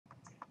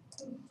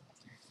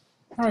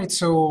All right,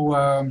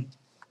 so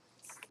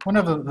one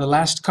of the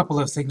last couple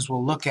of things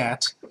we'll look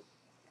at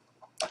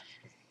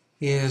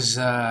is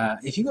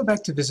if you go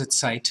back to visit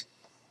site,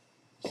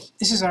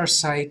 this is our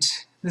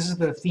site. This is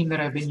the theme that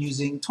I've been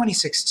using,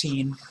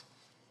 2016.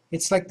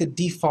 It's like the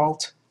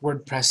default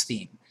WordPress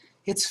theme.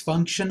 It's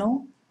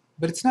functional,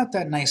 but it's not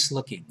that nice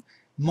looking.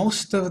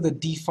 Most of the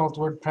default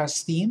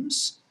WordPress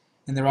themes,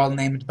 and they're all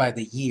named by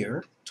the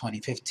year,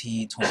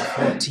 2015,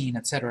 2014,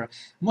 etc.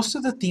 Most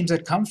of the themes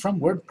that come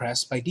from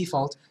WordPress by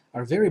default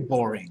are very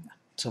boring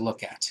to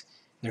look at.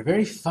 They're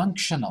very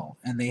functional,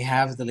 and they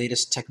have the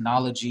latest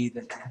technology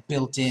that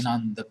built in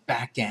on the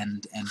back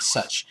end and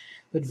such.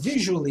 But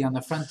visually on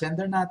the front end,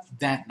 they're not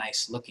that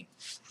nice looking.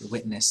 You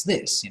witness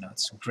this,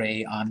 it's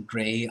gray on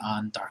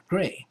dark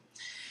gray.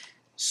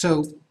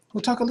 So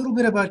we'll talk a little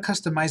bit about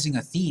customizing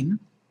a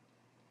theme,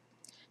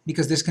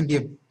 because this can be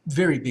a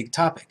very big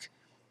topic.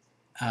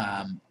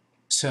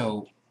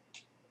 So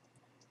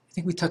I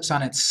think we touched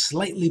on it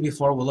slightly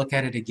before. We'll look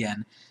at it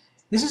again.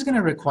 This is going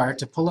to require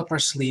to pull up our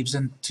sleeves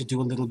and to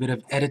do a little bit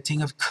of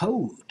editing of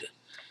code.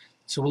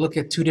 So we'll look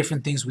at two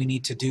different things we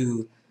need to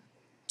do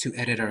to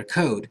edit our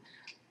code.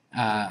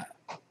 And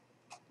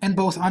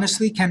both,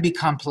 honestly, can be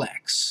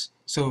complex.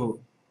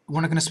 So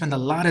we're not going to spend a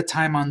lot of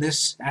time on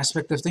this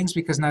aspect of things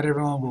because not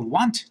everyone will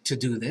want to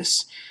do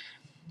this.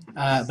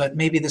 But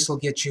maybe this will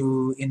get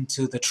you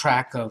into the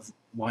track of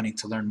wanting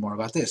to learn more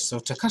about this. So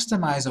to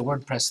customize a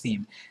WordPress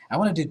theme, I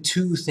want to do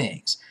two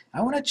things.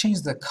 I want to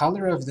change the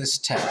color of this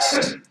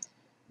text.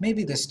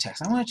 Maybe this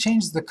text. I want to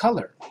change the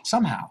color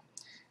somehow.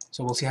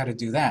 So we'll see how to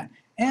do that.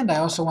 And I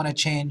also want to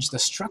change the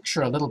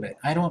structure a little bit.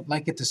 I don't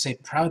like it to say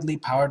proudly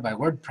powered by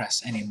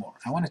WordPress anymore.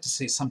 I want it to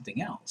say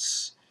something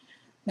else.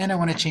 And I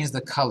want to change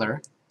the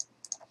color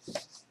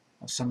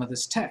of some of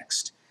this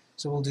text.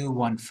 So we'll do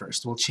one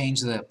first. We'll change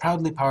the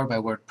proudly powered by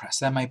WordPress.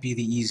 That might be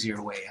the easier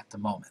way at the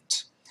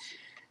moment.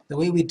 The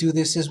way we do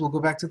this is we'll go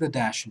back to the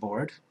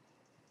dashboard.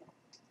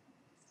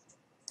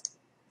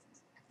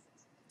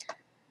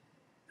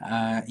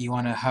 You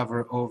want to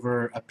hover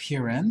over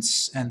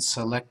Appearance and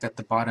select at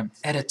the bottom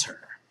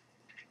Editor.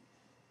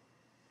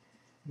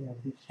 You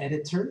have the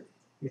Editor.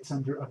 It's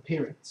under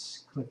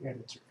Appearance. Click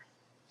Editor.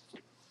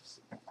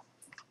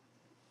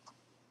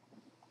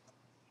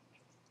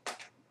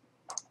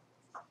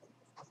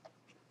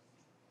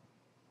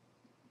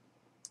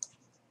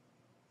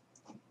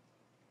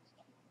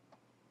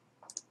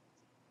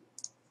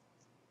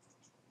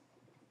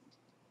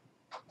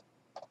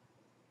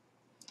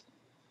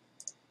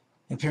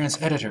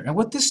 Appearance Editor. And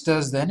what this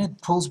does then,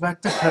 it pulls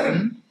back the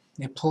curtain.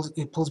 It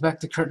pulls back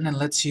the curtain and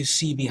lets you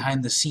see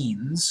behind the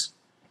scenes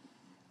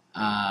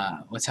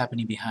what's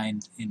happening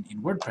behind in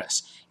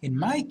WordPress. In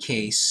my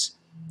case,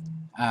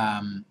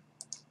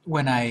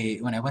 when I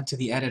went to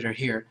the editor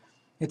here,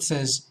 it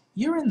says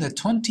you're in the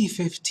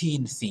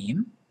 2015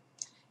 theme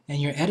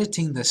and you're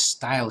editing the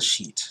style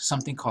sheet,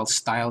 something called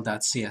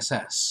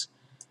style.css.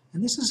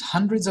 And this is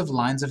hundreds of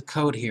lines of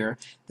code here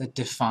that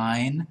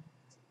define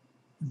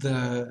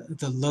the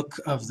look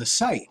of the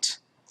site.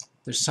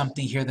 There's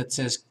something here that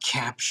says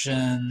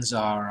captions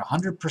are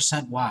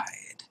 100%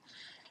 wide.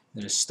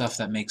 There's stuff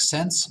that makes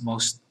sense,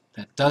 most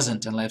that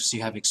doesn't unless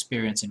you have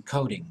experience in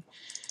coding.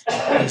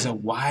 There's a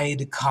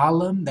wide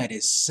column that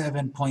is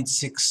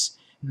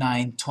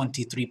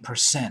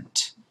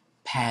 7.6923%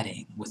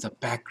 padding with a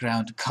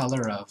background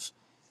color of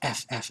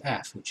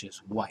FFF, which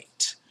is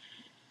white.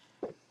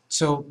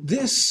 So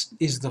this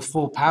is the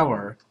full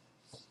power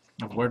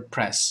of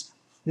WordPress.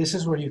 This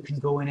is where you can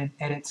go in and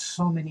edit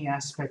so many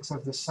aspects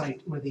of the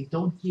site where they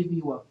don't give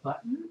you a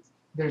button.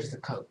 There's the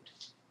code.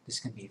 This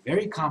can be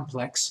very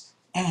complex,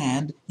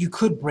 and you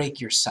could break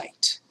your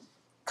site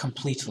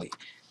completely.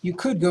 You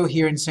could go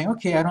here and say,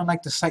 okay, I don't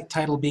like the site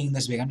title being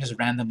this big. I'm just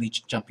randomly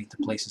jumping to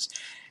places.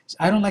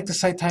 I don't like the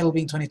site title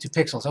being 22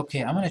 pixels.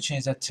 Okay, I'm going to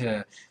change that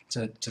to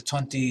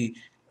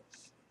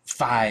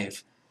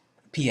 25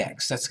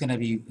 px. That's going to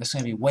be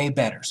way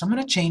better. So I'm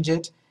going to change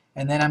it,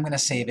 and then I'm going to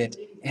save it,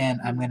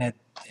 and I'm going to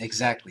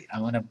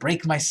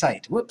break my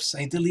site. Whoops,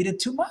 I deleted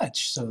too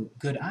much. So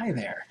good eye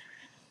there.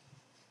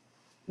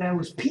 That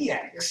was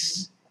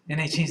px, and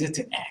I changed it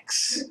to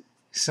x.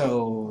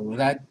 So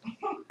that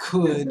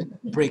could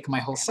break my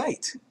whole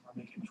site. I'm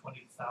making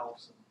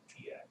 20,000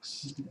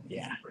 px.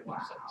 Yeah,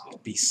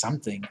 it'd be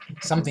something.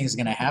 Something's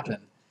going to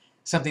happen.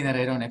 Something that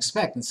I don't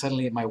expect, and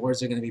suddenly my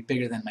words are going to be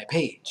bigger than my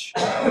page.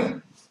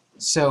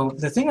 So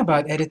the thing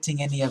about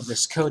editing any of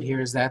this code here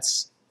is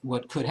that's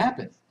what could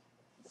happen.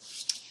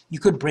 You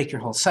could break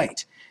your whole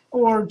site,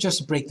 or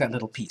just break that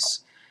little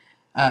piece.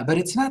 But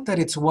it's not that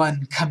it's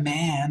one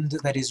command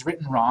that is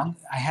written wrong.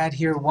 I had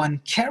here one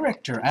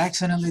character. I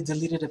accidentally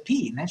deleted a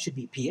P, and that should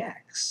be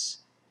PX,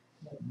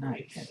 not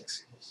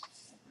X.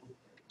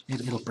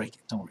 It'll break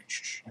it. Don't worry.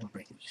 Shh, it'll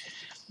break it.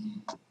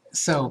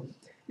 So,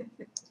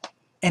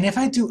 and if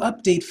I do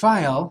update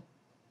file,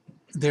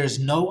 there's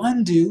no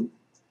undo,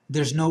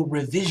 there's no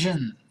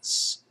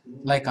revisions,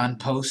 like on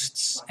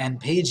posts and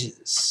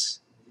pages.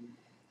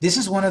 This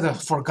is one of the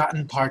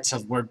forgotten parts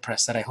of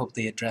WordPress that I hope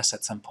they address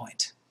at some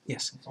point.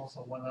 Yes. It's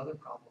also one other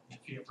problem.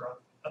 If you ever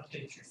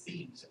update your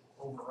themes, it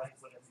will overwrite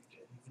whatever you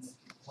did, even if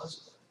it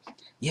was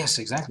correct. Yes,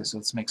 exactly. So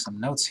let's make some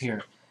notes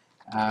here.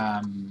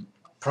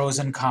 Pros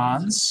and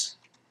cons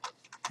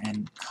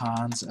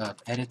of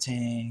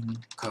editing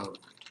code.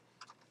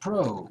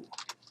 Pro,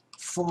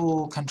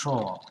 full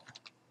control.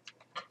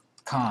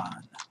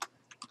 Con,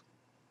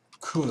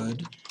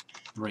 could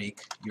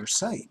break your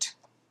site.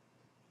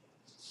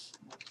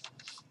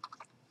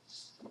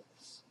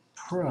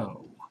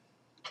 Pro,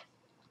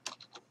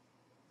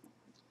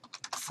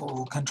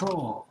 full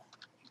control.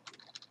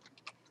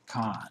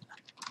 Con,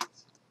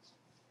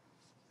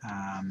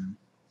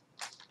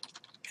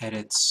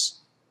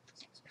 edits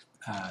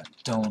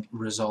don't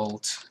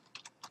result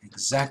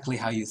exactly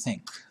how you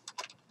think.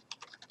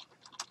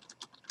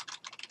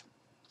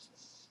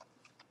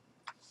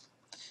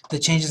 The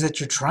changes that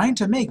you're trying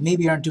to make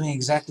maybe aren't doing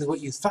exactly what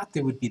you thought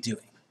they would be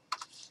doing.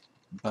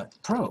 But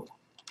pro,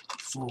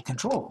 full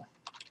control.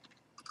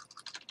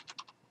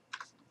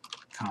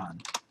 Con,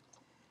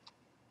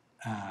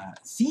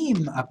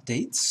 theme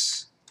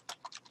updates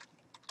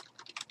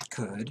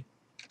could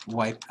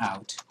wipe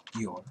out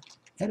your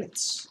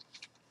edits.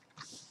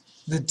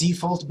 The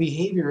default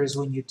behavior is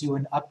when you do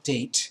an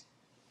update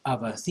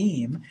of a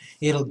theme,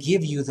 it'll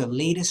give you the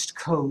latest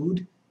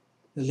code,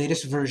 the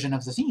latest version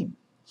of the theme.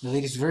 The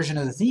latest version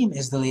of the theme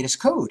is the latest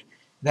code.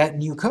 That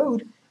new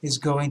code is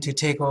going to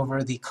take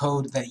over the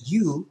code that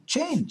you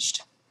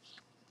changed.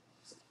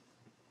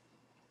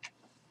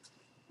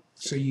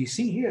 So you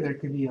see here there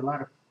could be a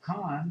lot of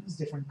cons,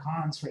 different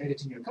cons for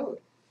editing your code.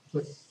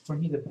 But for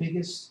me, the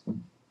biggest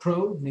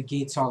pro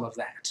negates all of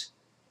that.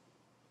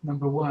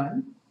 Number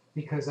one,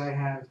 because I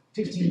have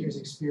 15 years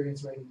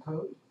experience writing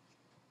code,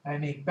 I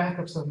make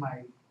backups of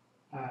my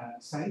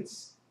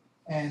sites,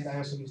 and I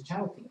also use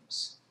child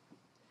themes.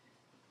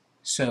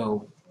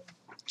 So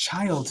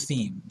child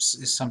themes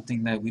is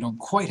something that we don't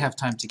quite have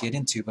time to get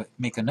into, but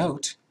make a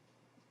note.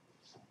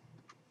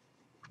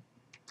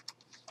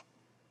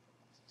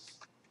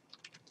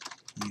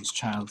 Use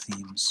child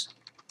themes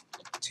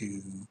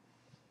to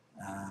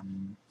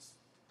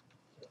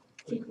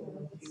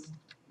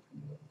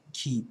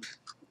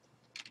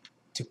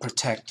to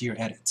protect your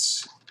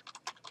edits.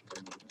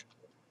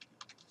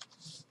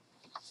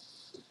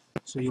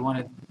 So you want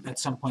to, at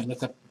some point,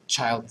 look up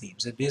child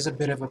themes. It is a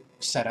bit of a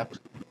setup.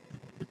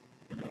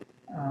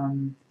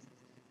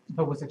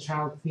 But with a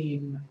child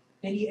theme,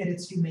 any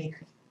edits you make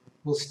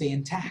will stay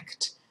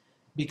intact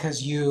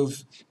because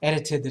you've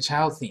edited the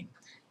child theme.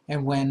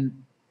 And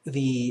when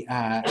the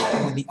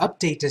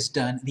update is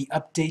done, the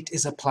update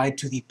is applied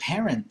to the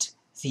parent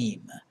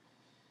theme.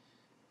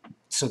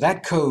 So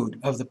that code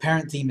of the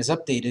parent theme is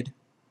updated,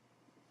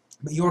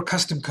 but your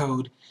custom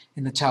code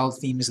in the child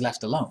theme is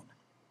left alone.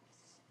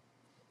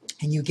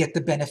 And you get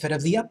the benefit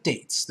of the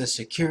updates, the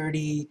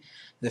security,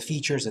 the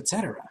features,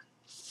 etc.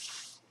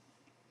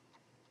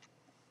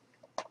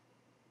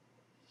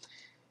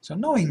 So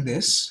knowing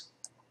this,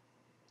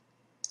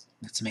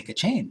 let's make a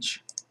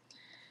change.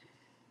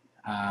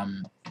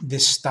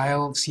 This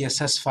style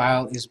CSS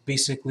file is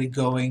basically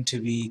going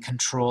to be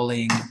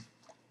controlling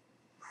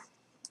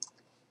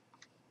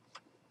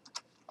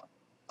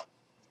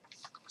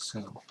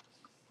so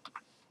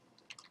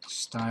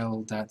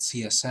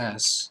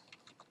style.css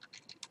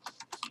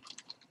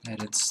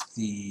edits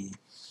the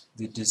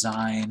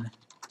design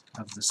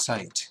of the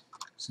site.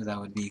 So that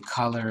would be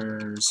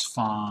colors,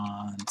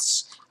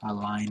 fonts,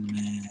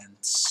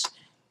 alignments,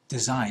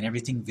 design,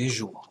 everything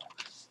visual.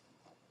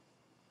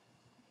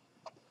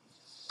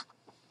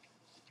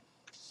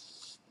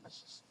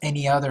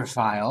 Any other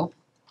file,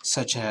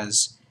 such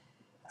as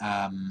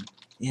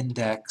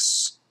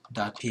index.php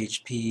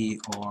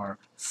or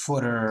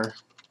footer.php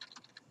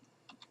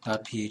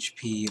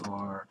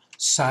or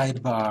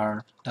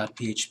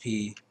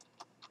sidebar.php,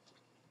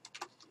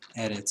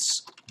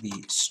 edits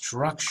the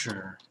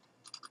structure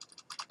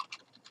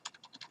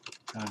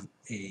of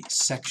a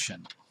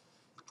section.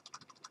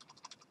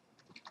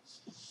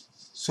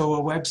 So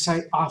a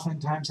website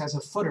oftentimes has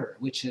a footer,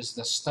 which is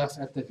the stuff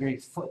at the very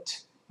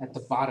foot, at the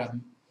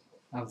bottom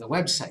of the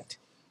website.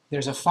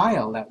 There's a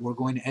file that we're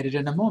going to edit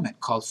in a moment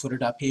called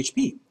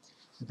footer.php.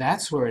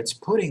 That's where it's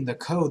putting the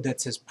code that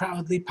says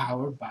proudly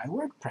powered by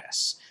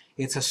WordPress.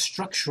 It's a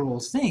structural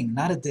thing,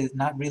 not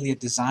really a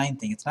design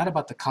thing. It's not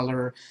about the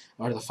color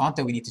or the font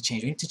that we need to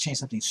change. We need to change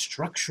something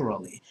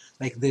structurally.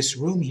 Like this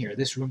room here.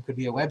 This room could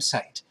be a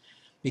website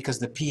because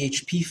the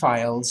PHP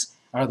files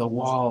are the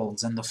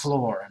walls and the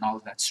floor and all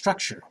of that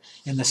structure.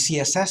 And the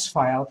CSS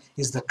file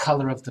is the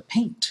color of the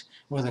paint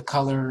or the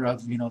color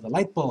of, you know, the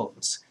light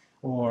bulbs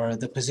or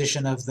the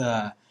position of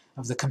the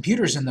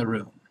computers in the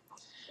room.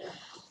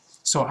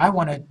 So I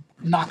want to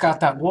knock out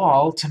that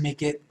wall to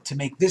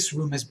make this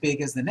room as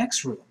big as the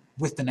next room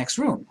with the next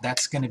room.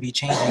 That's going to be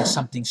changing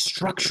something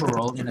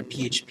structural in a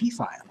PHP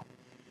file.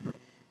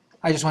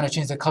 I just want to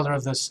change the color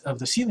of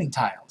the ceiling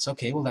tiles.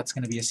 Okay, well that's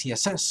going to be a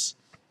CSS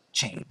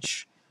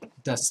change.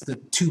 That's the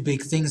two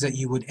big things that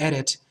you would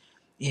edit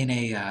in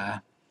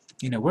a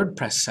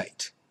WordPress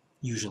site,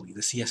 usually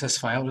the CSS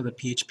file or the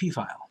PHP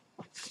file.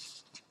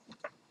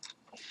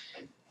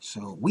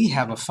 So we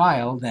have a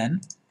file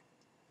then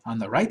on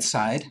the right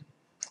side.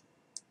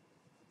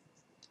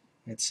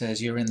 It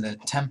says you're in the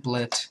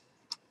template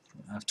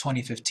of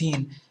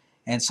 2015,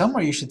 and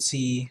somewhere you should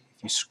see,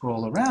 if you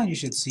scroll around, you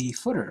should see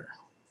footer,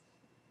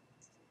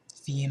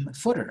 theme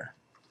footer.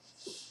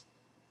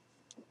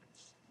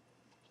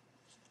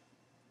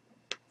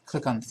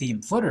 Click on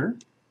theme footer.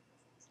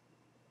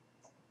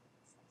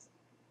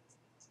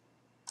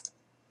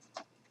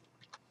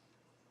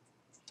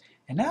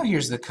 And now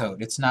here's the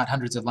code. It's not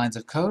hundreds of lines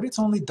of code, it's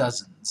only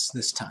dozens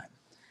this time.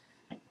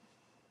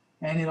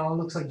 And it all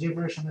looks like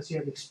gibberish unless you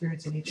have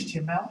experience in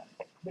HTML.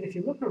 But if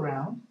you look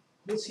around,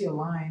 you'll see a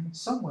line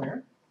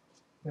somewhere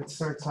that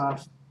starts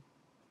off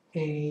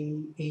A,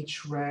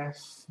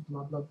 href,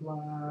 blah, blah,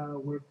 blah,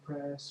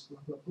 WordPress, blah,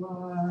 blah,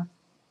 blah,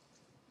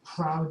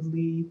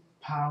 proudly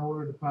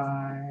powered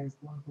by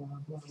blah, blah,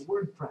 blah,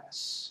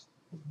 WordPress.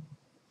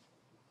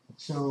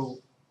 So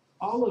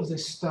all of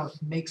this stuff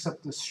makes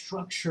up the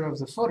structure of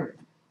the footer.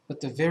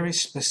 But the very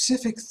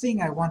specific thing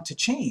I want to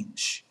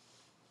change,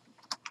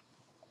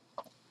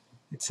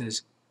 it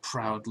says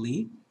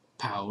proudly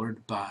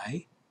powered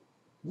by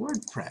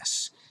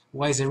WordPress.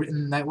 Why is it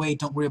written that way?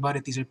 Don't worry about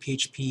it. These are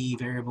PHP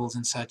variables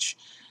and such.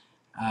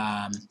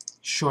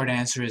 Short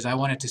answer is I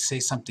wanted to say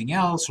something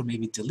else, or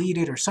maybe delete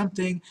it or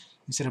something.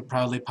 Instead of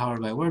proudly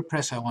powered by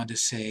WordPress, I want to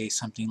say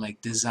something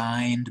like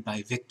designed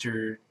by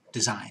Victor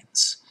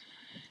Designs.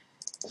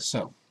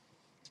 So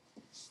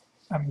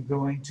I'm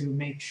going to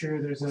make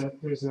sure there's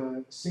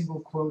a single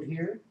quote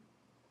here,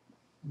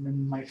 and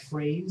then my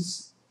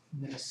phrase,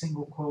 and then a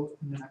single quote,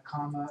 and then a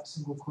comma,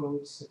 single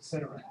quotes,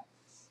 etc.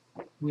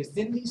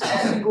 Within these two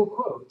single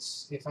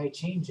quotes, if I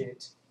change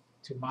it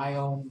to my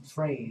own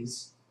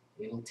phrase,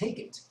 it'll take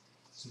it.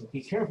 So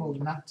be careful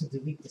not to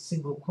delete the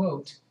single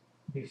quote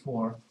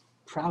before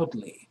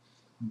proudly.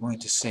 I'm going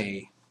to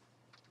say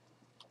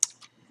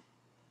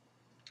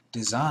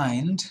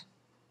designed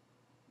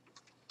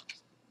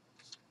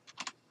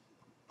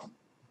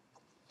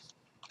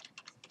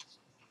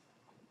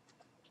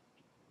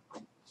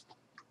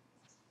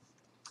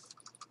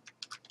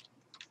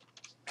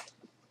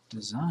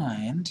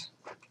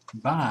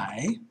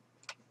by,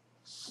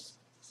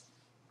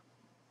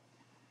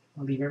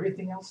 I'll leave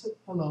everything else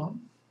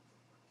alone,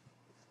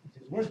 which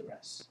is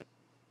WordPress.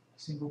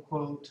 Single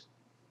quote,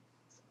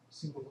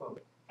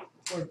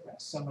 WordPress.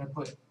 So I'm going to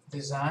put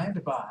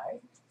designed by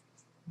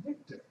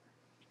Victor,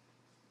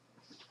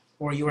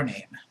 or your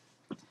name,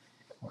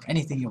 or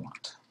anything you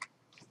want.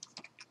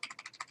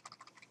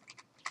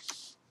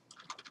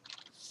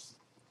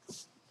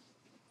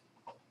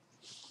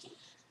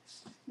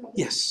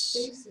 Yes.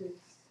 Spaces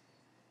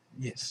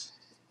Yes.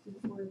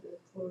 before the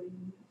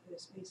quoting, the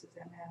spaces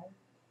that matter.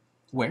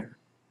 Where?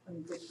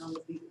 I'm clicking on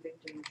the big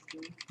Victor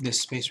screen.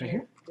 This space right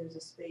here? There's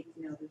a space,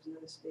 no, there's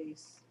another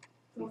space.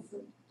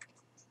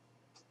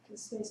 The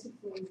space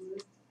before the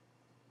word.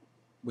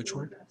 Which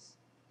word? WordPress.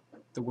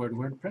 The word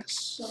WordPress?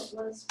 So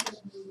it was for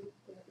the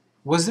word.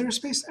 Was there a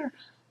space there?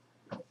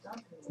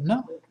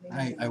 No.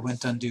 Maybe I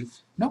went undo.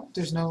 Nope,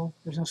 there's no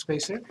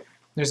space there.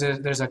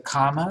 There's a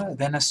comma,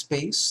 then a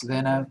space,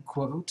 then a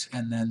quote,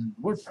 and then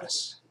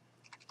WordPress.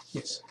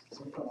 Yes.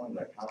 So we don't want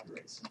that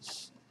copyright symbol.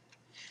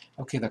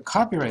 Okay, the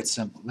copyright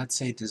symbol. Let's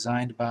say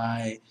designed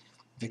by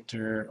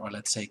Victor, or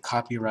let's say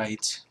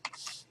copyright.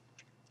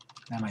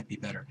 That might be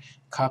better.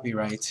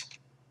 Copyright.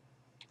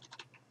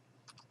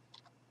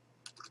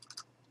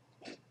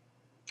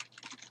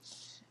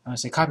 I'm going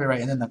to say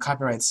copyright, and then the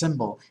copyright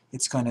symbol,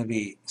 it's going to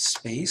be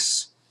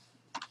space,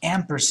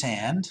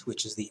 ampersand,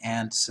 which is the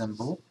and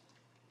symbol,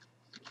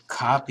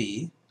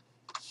 copy,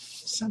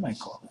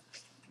 semicolon.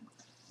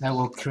 That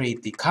will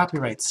create the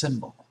copyright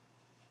symbol.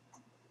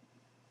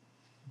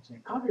 So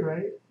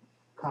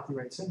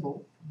copyright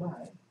symbol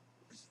by,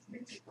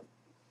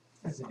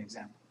 as an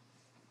example.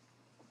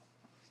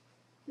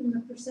 And the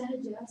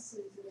percentage S is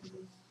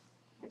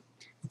in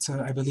It's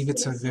a, I believe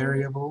it's a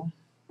variable.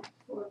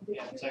 for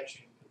Yeah, Victor. it's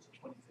actually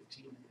put the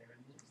 2015 in there,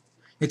 isn't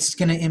it? It's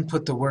going to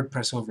input the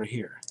WordPress over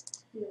here.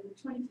 Yeah, the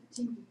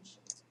 2015 didn't show.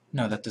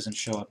 No, that doesn't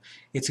show up.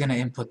 It's going to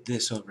input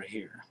this over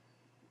here.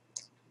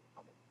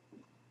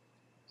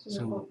 So So-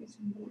 the focus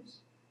on those.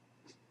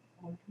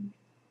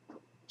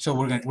 So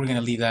we're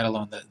gonna leave that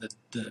alone.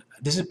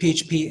 This is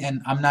PHP,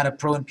 and I'm not a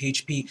pro in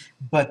PHP,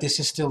 but this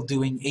is still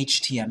doing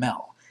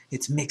HTML.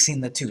 It's mixing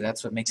the two.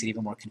 That's what makes it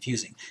even more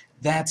confusing.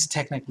 That's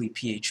technically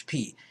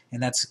PHP,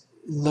 and that's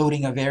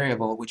loading a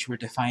variable which we're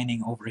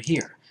defining over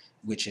here,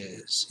 which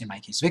is, in my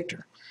case,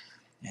 Victor.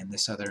 And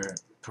this other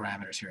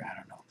parameters here, I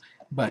don't know.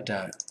 But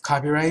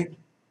copyright,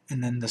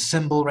 and then the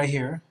symbol right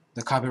here,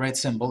 the copyright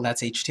symbol,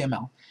 that's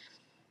HTML.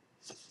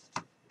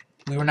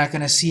 We were not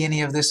going to see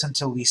any of this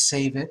until we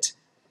save it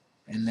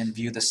and then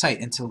view the site,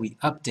 until we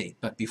update.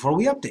 But before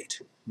we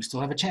update, we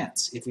still have a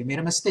chance. If we made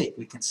a mistake,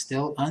 we can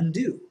still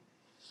undo.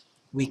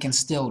 We can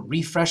still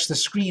refresh the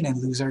screen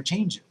and lose our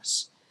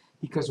changes.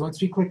 Because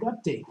once we click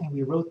update and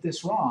we wrote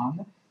this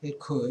wrong, it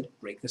could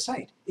break the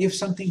site. If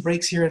something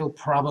breaks here, it'll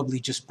probably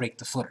just break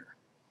the footer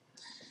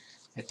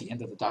at the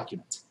end of the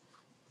document.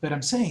 But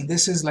I'm saying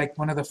this is like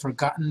one of the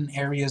forgotten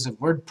areas of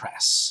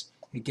WordPress.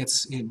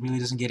 It really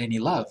doesn't get any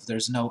love.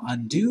 There's no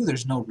undo,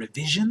 there's no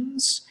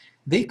revisions.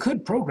 They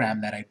could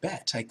program that, I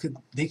bet.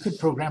 They could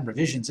program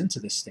revisions into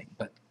this thing,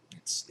 but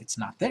it's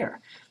not there.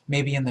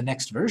 Maybe in the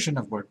next version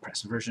of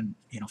WordPress, version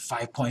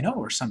 5.0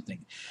 or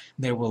something,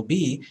 there will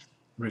be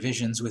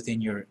revisions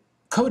within your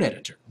code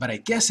editor. But I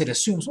guess it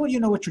assumes, well, you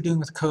know what you're doing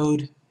with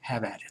code,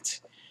 have at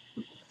it.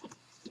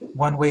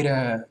 One way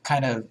to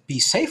kind of be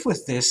safe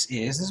with this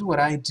is what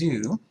I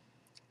do.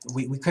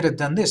 We could have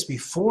done this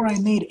before I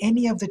made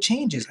any of the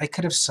changes. I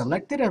could have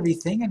selected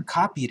everything and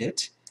copied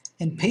it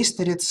and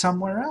pasted it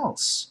somewhere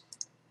else.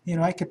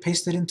 I could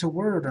paste it into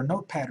Word or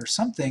Notepad or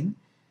something.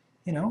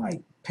 I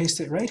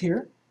paste it right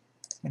here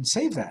and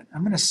save that.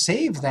 I'm going to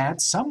save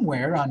that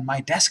somewhere on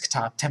my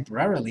desktop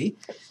temporarily,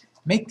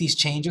 make these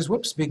changes,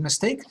 whoops, big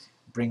mistake,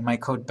 bring my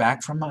code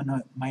back from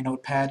my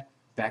Notepad,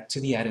 back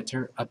to the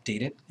editor,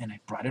 update it, and I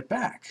brought it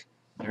back.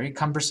 Very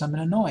cumbersome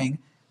and annoying,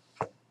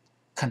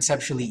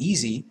 conceptually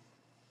easy,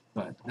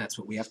 but that's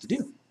what we have to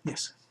do.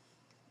 Yes?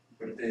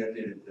 But if they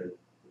updated the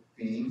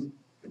theme,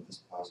 could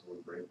this possibly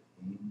break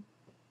the theme?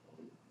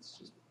 It's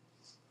just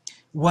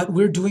What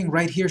we're doing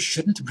right here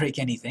shouldn't break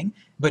anything,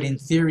 but in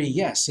theory,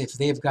 yes. If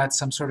they've got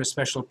some sort of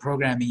special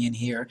programming in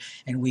here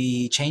and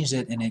we changed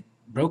it and it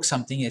broke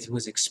something, if it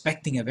was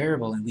expecting a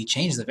variable and we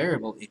changed the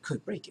variable, it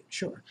could break it,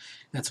 sure.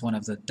 That's one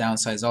of the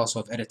downsides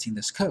also of editing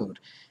this code.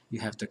 You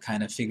have to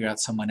kind of figure out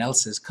someone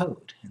else's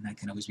code, and that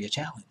can always be a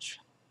challenge,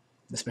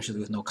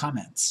 especially with no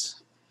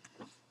comments.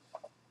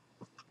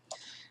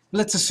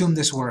 Let's assume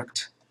this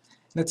worked.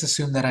 Let's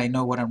assume that I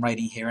know what I'm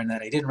writing here and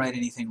that I didn't write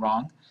anything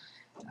wrong.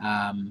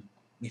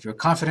 If you're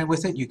confident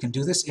with it, you can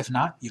do this. If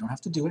not, you don't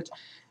have to do it.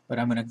 But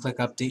I'm going to click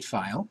Update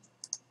File.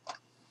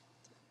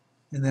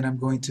 And then I'm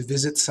going to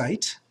Visit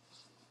Site.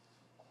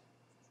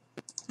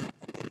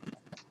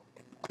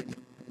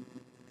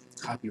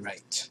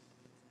 Copyright.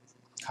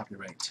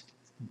 Copyright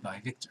by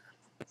Victor.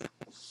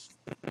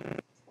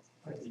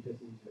 Might be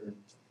just easier as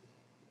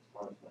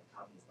far as like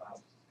copy the files,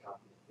 just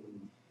copy the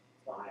theme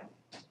file,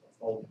 a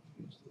folder.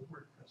 Use the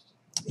WordPress.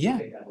 Yeah.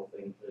 Take that whole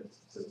thing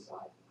to the side.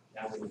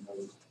 Now we can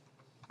go.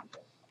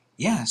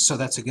 Yeah, so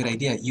that's a good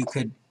idea. You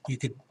could,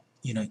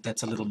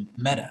 that's a little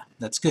meta.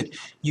 That's good.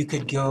 You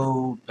could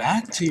go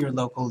back to your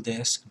local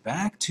disk,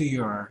 back to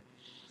your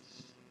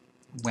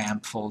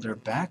WAMP folder,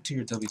 back to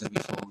your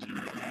WW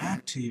folder,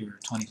 back to your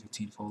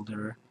 2015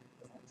 folder,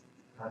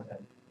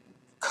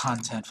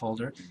 content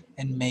folder,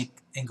 and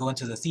go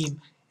into the theme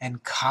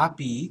and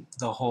copy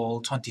the whole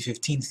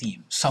 2015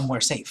 theme somewhere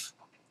safe,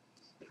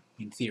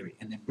 in theory,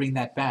 and then bring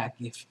that back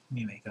if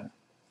you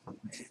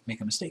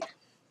make a mistake.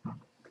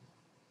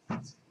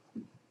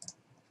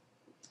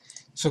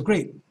 So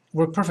great,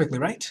 worked perfectly,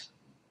 right?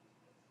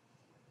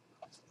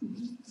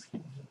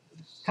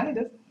 Kind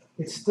of.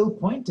 It's still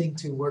pointing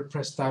to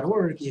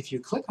WordPress.org if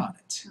you click on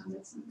it. No,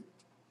 that's not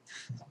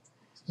good.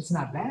 It's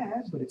not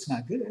bad, but it's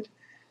not good.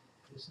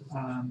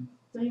 Don't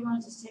you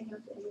want to just take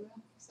out the arrow?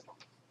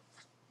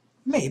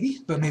 Maybe,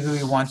 but maybe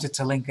we want it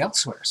to link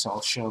elsewhere. So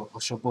I'll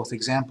show both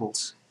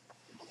examples.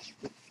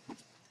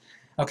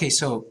 Okay,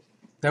 so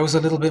there was a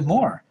little bit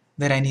more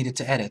that I needed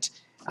to edit.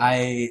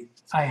 I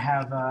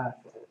have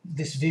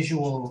this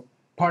visual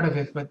part of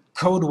it, but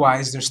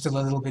code-wise, there's still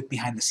a little bit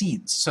behind the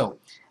scenes. So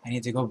I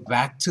need to go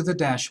back to the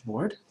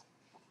dashboard.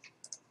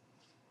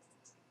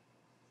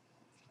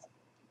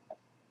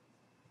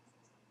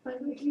 But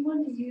if you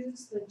want to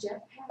use the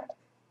Jetpack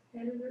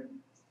editor,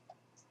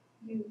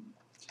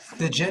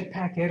 The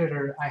Jetpack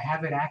editor, I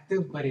have it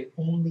active, but it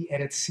only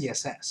edits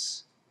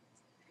CSS,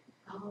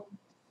 oh,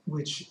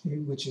 which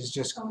is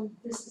just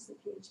this is the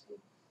PHP.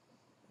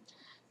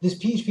 this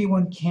PHP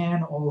one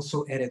can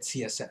also edit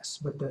CSS,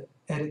 but the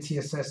edit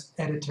CSS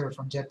editor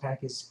from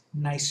Jetpack is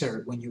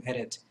nicer when you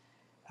edit.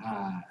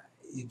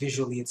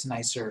 Visually, it's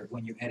nicer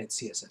when you edit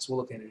CSS. We'll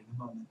look at it in a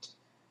moment.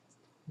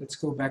 Let's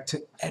go back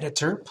to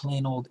editor,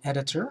 plain old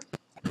editor.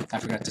 I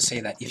forgot to say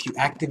that. If you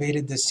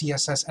activated the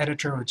CSS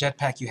editor or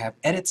Jetpack, you have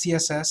edit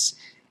CSS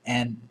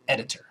and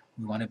editor.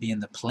 We want to be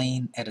in the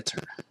plain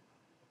editor.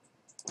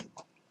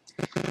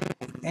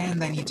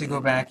 And I need to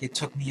go back. It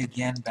took me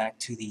again back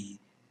to the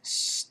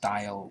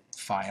style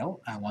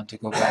file. I want to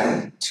go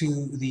back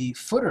to the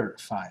footer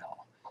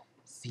file,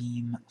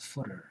 theme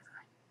footer.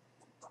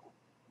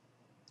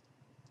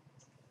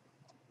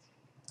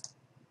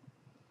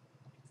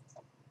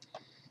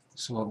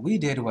 So what we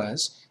did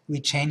was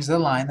we changed the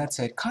line that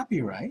said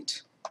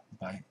copyright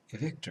by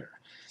Victor.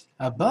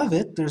 Above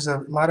it, there's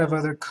a lot of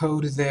other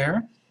code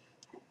there.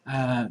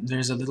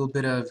 There's a little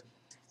bit of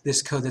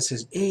this code that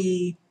says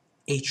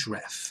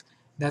href.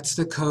 That's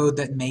the code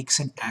that makes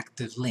an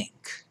active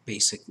link,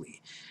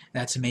 basically.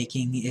 That's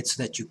making it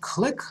so that you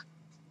click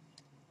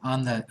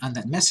on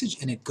that message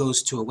and it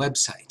goes to a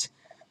website.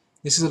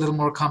 This is a little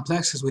more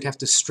complex because we'd have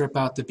to strip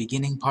out the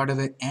beginning part of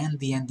it and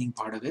the ending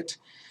part of it.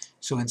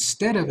 So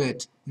instead of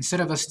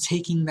us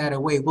taking that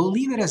away, we'll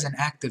leave it as an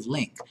active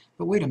link.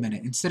 But wait a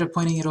minute, instead of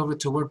pointing it over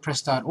to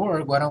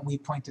WordPress.org, why don't we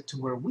point it to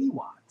where we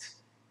want?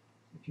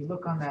 If you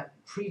look on that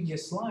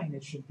previous line,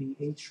 it should be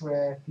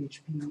href,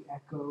 php,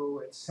 echo,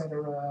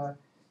 etc.,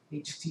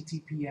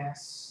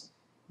 https,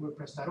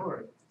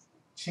 wordpress.org.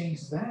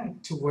 Change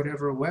that to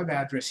whatever web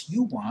address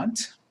you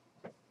want.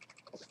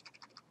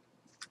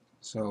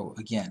 So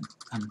again,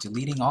 I'm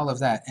deleting all of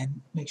that,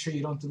 and make sure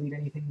you don't delete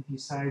anything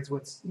besides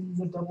what's in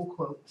the double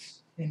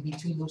quotes, in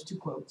between those two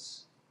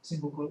quotes,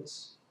 single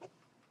quotes,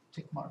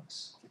 tick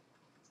marks.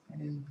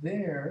 And in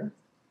there,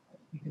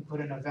 you can put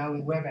in a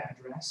valid web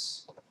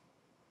address.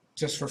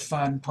 Just for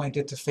fun, point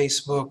it to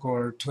Facebook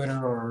or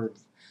Twitter or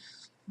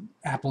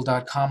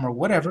apple.com or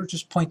whatever.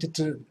 Just point it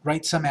to,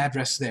 write some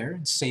address there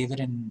and save it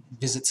in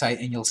visit site,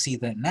 and you'll see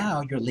that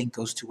now your link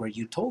goes to where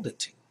you told it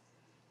to.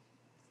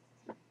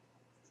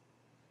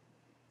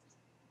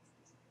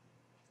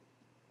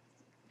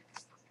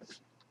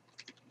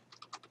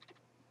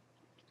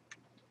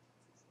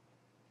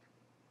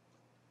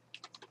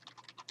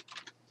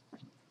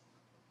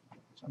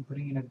 So I'm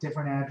putting in a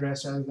different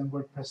address other than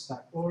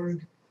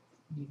wordpress.org.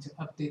 You need to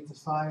update the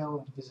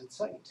file and visit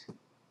site.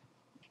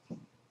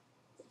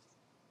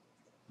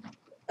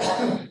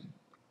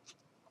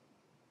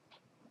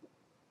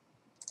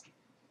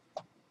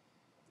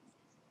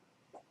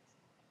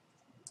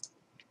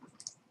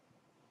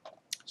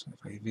 So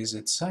if I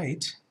visit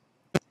site,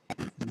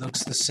 it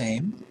looks the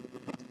same.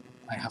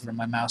 I hover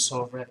my mouse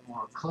over it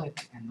or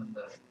click, and then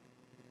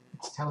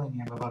it's telling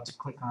me I'm about to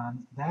click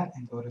on that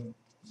and go to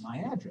my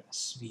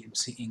address,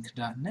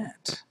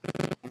 vmcinc.net.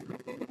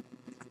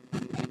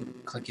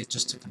 Click it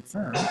just to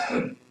confirm.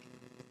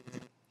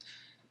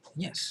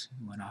 Yes,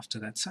 it went off to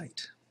that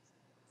site.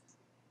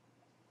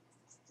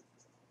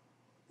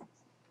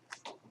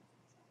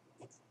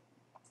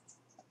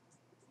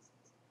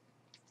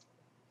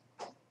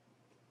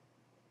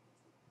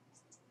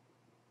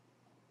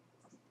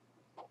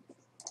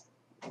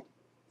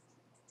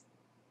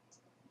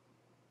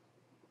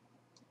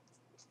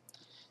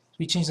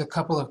 We changed a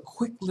couple of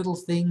quick little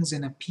things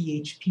in a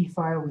PHP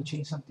file. We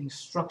changed something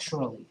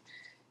structurally.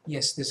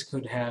 Yes, this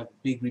could have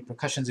big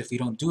repercussions if we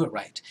don't do it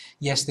right.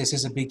 Yes, this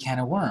is a big can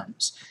of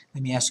worms.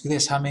 Let me ask you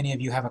this, how many of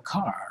you have a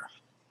car?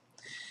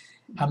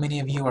 How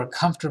many of you are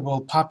comfortable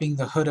popping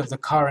the hood of the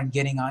car and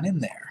getting on in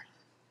there?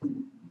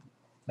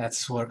 That's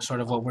sort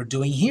of what we're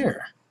doing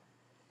here.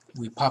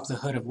 We pop the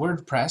hood of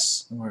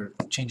WordPress, and we're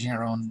changing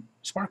our own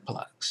spark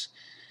plugs.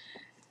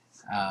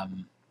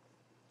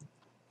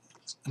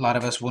 A lot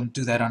of us wouldn't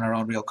do that on our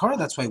own real car.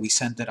 That's why we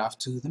sent it off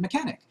to the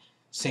mechanic.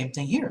 Same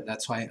thing here.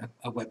 That's why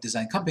a web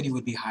design company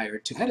would be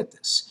hired to edit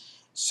this.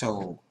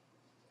 So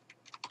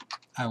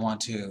I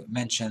want to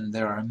mention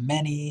there are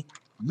many,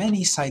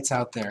 many sites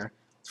out there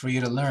for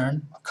you to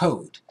learn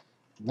code.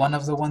 One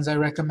of the ones I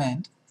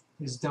recommend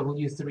is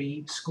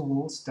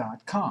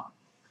w3schools.com.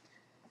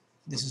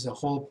 This is a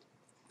whole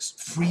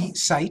free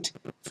site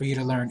for you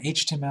to learn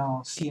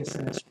HTML,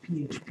 CSS,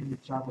 PHP,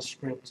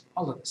 JavaScript,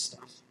 all of this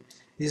stuff.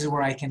 This is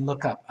where I can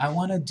look up. I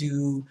want to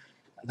do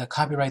the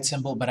copyright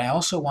symbol, but I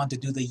also want to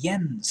do the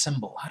yen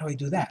symbol. How do I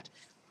do that?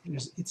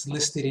 It's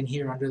listed in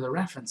here under the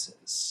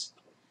references.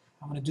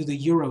 I want to do the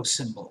euro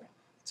symbol.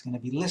 It's going to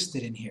be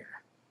listed in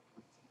here.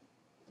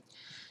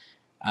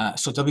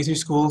 So W3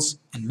 Schools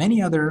and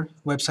many other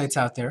websites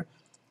out there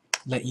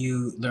let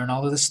you learn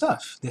all of this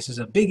stuff. This is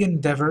a big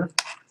endeavor,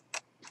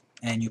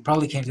 and you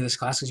probably came to this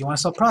class because you want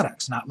to sell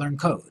products, not learn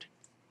code.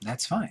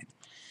 That's fine.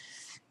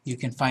 You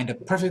can find a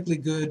perfectly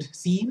good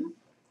theme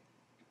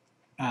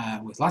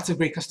with lots of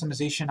great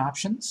customization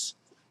options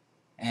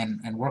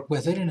and work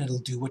with it, and it'll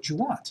do what you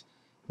want.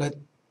 But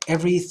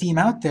every theme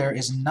out there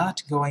is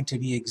not going to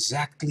be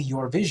exactly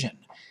your vision.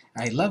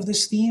 I love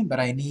this theme, but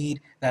I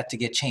need that to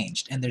get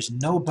changed. And there's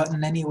no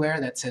button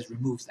anywhere that says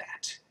remove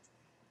that.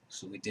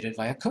 So we did it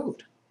via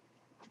code.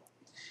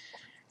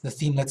 The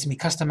theme lets me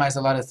customize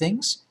a lot of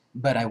things,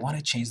 but I want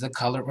to change the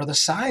color or the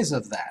size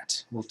of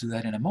that. We'll do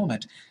that in a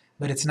moment.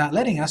 But it's not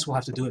letting us. We'll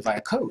have to do it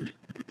via code.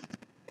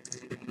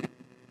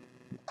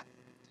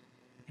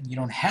 And you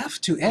don't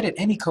have to edit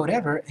any code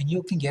ever, and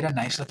you can get a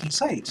nice looking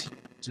site.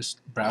 Just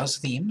browse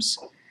themes,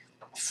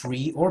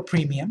 free or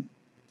premium.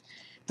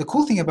 The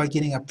cool thing about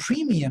getting a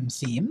premium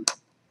theme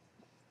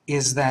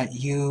is that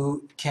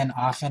you can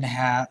often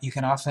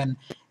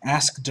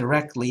ask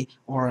directly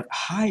or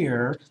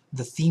hire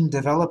the theme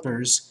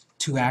developers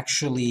to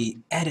actually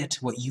edit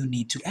what you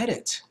need to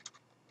edit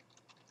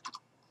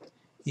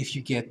if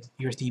you get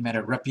your theme at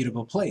a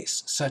reputable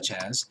place, such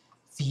as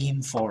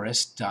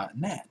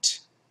themeforest.net.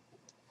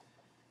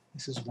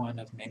 This is one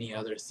of many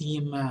other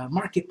theme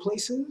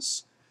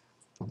marketplaces,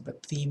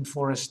 but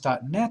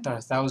themeforest.net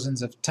are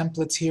thousands of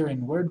templates here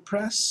in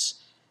WordPress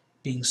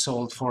being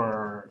sold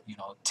for,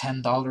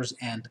 $10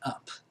 and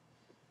up.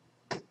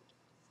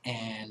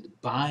 And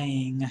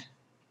buying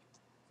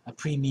a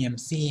premium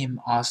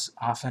theme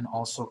often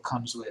also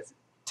comes with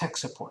tech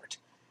support.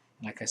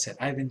 Like I said,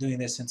 I've been doing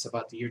this since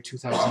about the year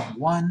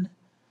 2001,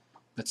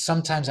 but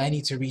sometimes I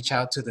need to reach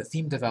out to the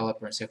theme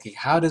developer and say, okay,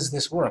 how does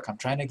this work? I'm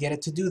trying to get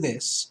it to do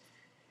this.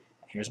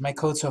 Here's my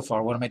code so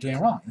far. What am I doing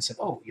wrong? And said,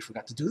 oh, you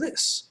forgot to do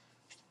this.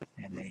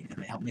 And they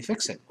help me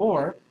fix it.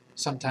 Or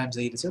Sometimes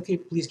they say, okay,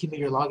 please give me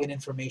your login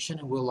information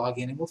and we'll log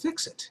in and we'll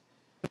fix it.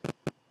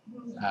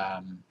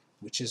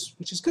 Which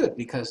is good,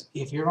 because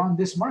if you're on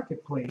this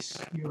marketplace,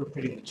 you're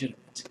pretty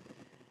legitimate.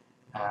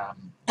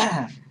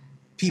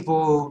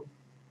 People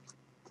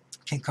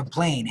can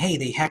complain, hey,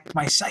 they hacked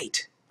my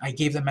site. I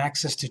gave them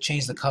access to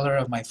change the color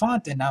of my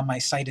font and now my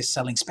site is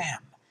selling spam.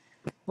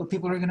 Well,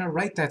 people are going to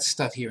write that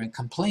stuff here and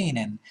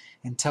complain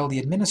and tell the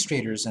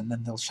administrators, and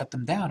then they'll shut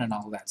them down and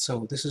all of that.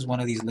 So this is one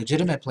of these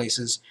legitimate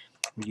places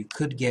where you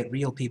could get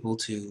real people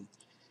to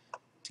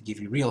give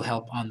you real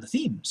help on the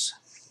themes.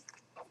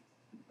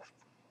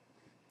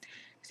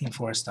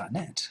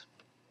 Themeforest.net.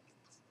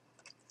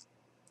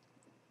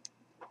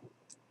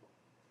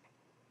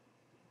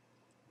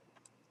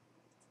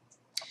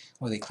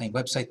 Well, they claim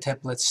website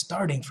templates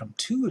starting from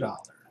 $2.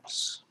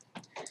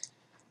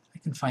 I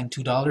can find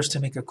 $2 to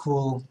make a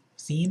cool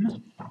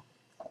theme.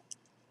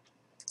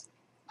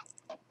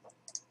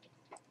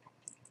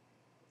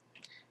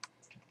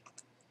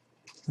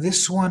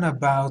 This one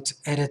about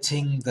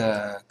editing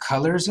the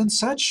colors and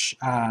such,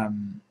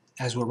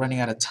 as we're running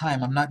out of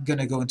time, I'm not going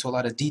to go into a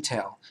lot of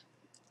detail.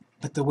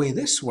 But the way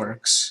this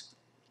works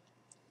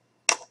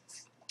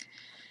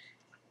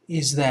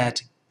is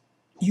that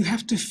you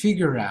have to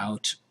figure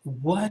out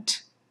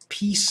what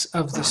piece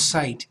of the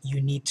site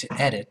you need to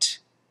edit,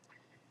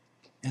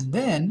 and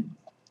then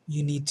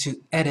you need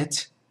to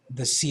edit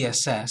the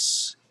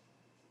CSS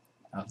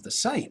of the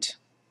site.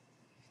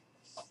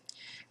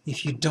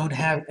 If you don't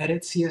have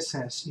edit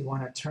CSS, you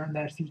want to turn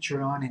that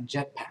feature on in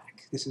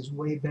Jetpack. This is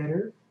way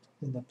better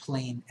than the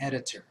plain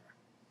editor.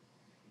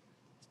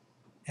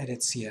 Edit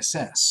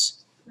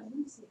CSS. I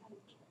don't see how to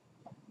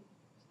get,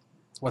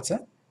 What's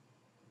that?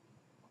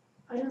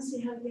 I don't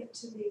see how to get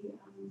to the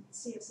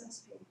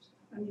CSS page.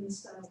 I mean the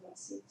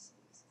style.css.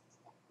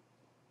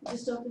 It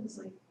just opens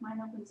like,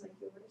 mine opens like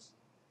yours.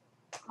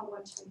 I'll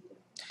watch how you do it.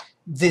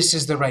 This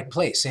is the right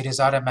place. It is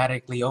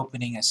automatically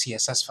opening a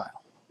CSS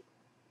file.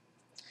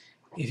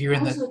 If you're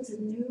in the Also, it's a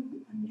new,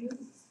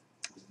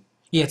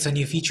 yeah, it's a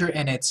new feature,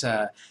 and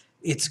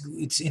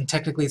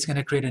technically it's going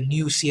to create a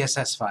new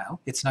CSS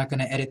file. It's not going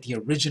to edit the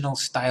original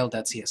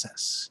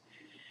style.css.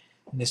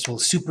 And this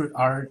will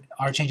our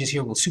changes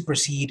here will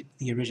supersede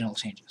the original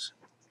changes.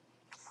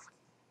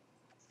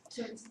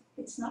 so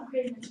it's not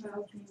creating a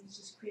child thing, it's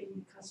just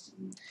creating a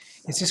custom.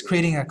 It's just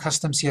creating a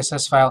custom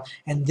CSS file,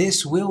 and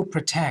this will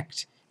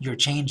protect your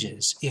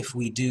changes if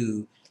we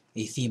do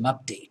a theme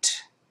update.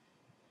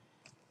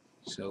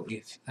 So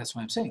that's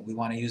what I'm saying. We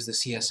want to use the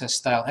CSS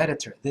style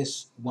editor.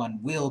 This one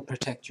will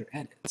protect your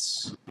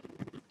edits.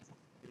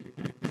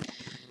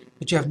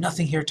 But you have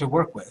nothing here to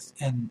work with,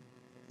 and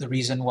the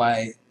reason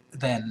why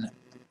then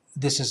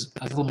this is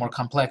a little more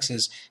complex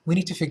is we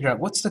need to figure out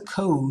what's the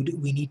code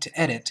we need to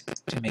edit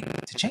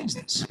to change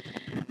this.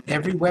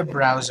 Every web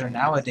browser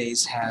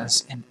nowadays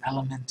has an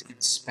element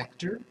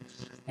inspector.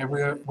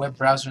 Every web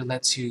browser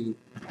lets you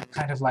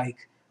kind of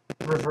like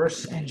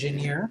reverse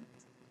engineer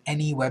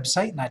any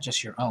website, not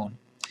just your own.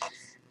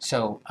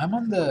 So I'm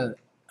on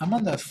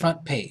the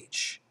front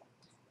page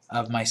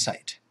of my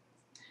site,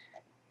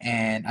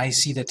 and I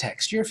see the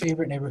text, your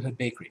favorite neighborhood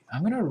bakery.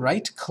 I'm going to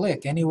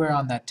right-click anywhere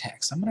on that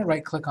text. I'm going to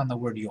right-click on the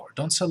word your.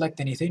 Don't select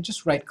anything,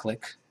 just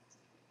right-click.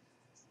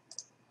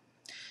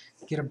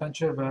 Get a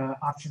bunch of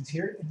options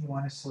here, and you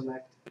want to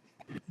select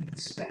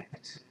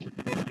inspect.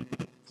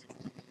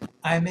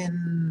 I'm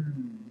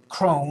in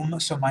Chrome,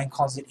 so mine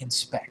calls it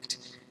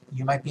inspect.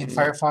 You might be in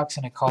Firefox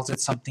and it calls it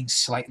something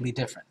slightly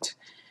different.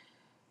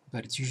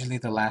 But it's usually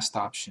the last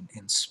option,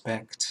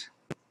 inspect.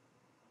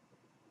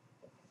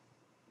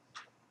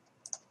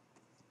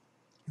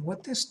 And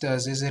what this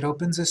does is it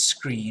opens a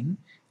screen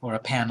or a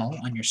panel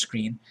on your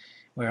screen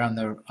where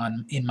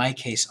in my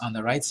case on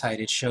the right side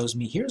it shows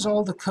me here's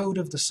all the code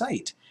of the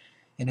site.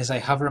 And as I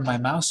hover my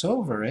mouse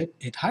over it,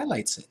 it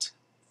highlights it.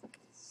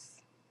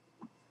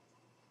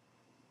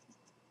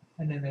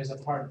 And then there's a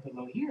part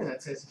below here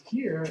that says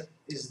here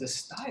is the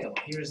style,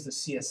 here's the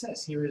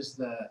CSS, here is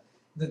the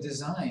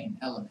design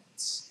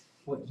elements.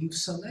 What you've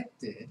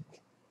selected,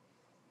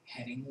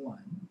 heading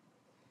 1,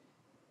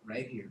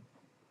 right here,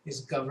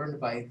 is governed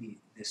by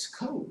this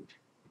code.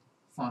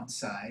 Font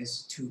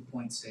size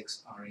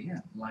 2.6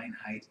 rem, line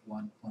height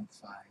 1.5,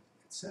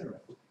 etc.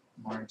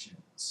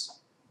 Margins,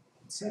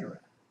 etc.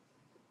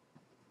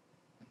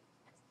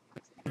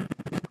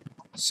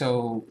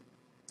 So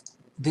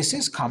this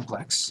is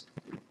complex.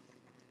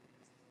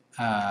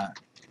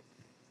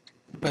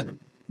 But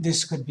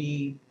this could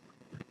be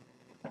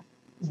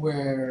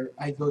where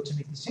I go to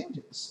make these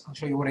changes. I'll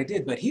show you what I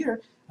did. But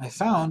here, I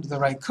found the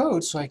right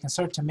code so I can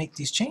start to make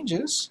these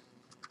changes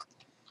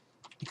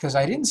because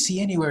I didn't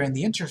see anywhere in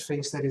the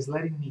interface that is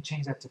letting me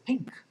change that to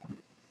pink. And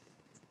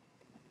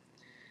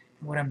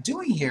what I'm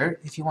doing here,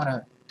 if you want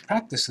to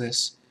practice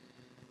this,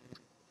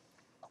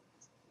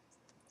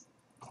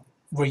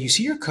 where you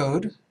see your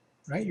code,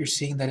 right, you're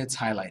seeing that it's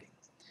highlighting.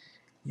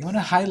 You want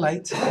to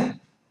highlight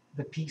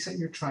the piece that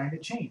you're trying to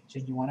change,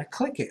 and you want to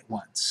click it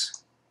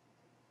once.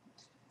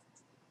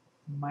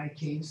 In my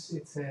case,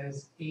 it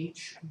says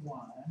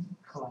H1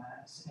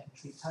 class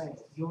entry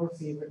title, your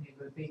favorite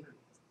neighborhood bakery.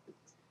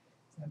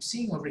 I'm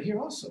seeing over here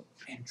also,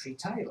 entry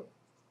title.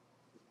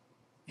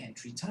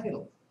 Entry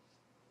title.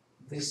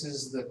 This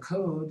is the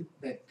code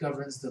that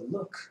governs the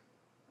look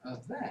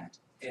of that,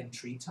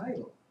 entry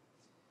title.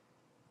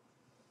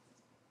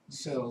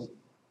 So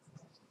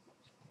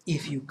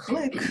if you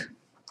click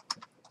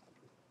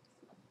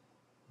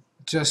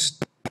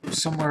just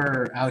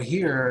somewhere out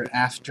here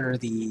after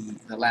the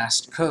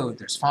last code,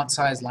 there's font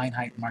size, line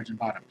height, margin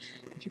bottom.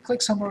 If you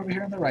click somewhere over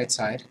here on the right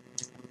side,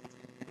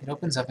 it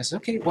opens up and says,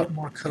 okay, what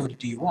more code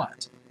do you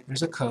want?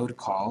 There's a code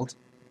called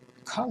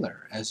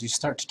color. As you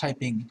start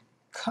typing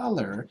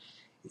color,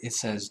 it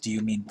says, do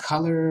you mean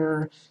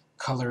color,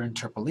 color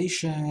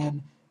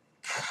interpolation,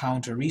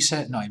 counter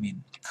reset? No, I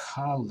mean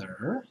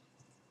color.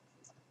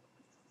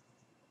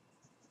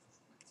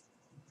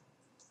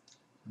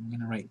 I'm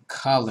going to write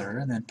color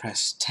and then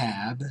press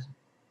tab. It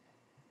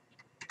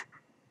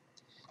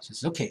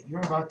says, okay,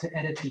 you're about to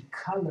edit the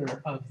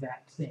color of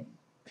that thing.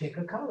 Pick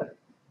a color.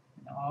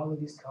 And all of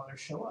these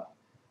colors show up.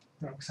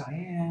 Dark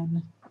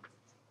cyan,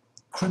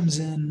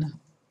 crimson,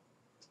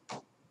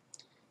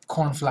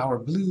 cornflower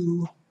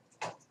blue.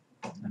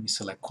 Let me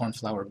select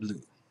cornflower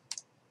blue.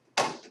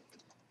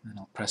 And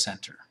I'll press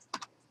enter.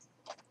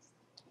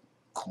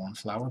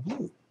 Cornflower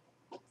blue.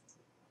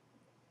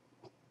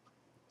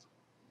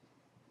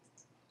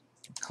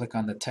 Click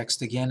on the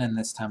text again, and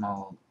this time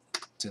I'll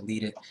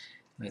delete it.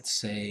 Let's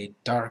say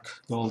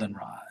dark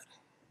goldenrod.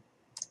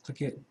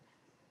 Click it,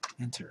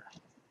 enter.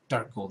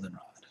 Dark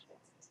goldenrod.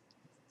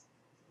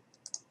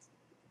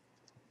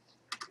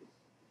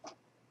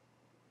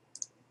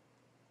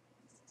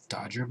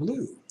 Dodger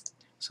blue.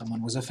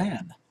 Someone was a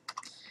fan.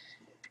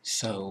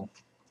 So,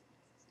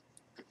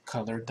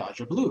 color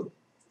Dodger blue.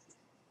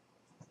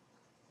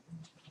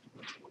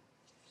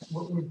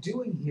 What we're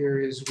doing here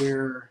is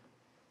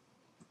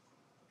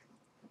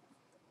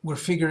we're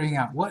figuring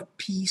out what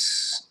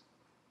piece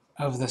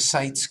of the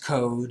site's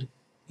code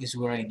is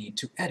where I need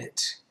to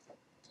edit.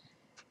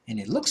 And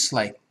it looks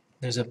like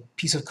there's a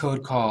piece of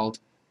code called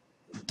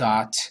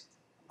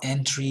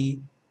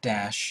 .entry-title.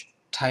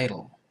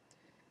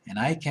 And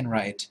I can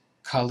write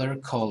color :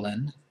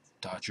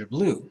 Dodger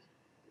blue.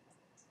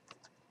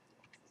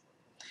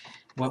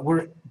 What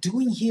we're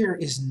doing here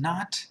is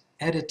not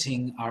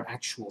editing our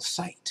actual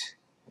site.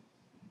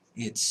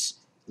 It's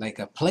like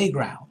a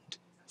playground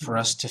for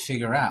us to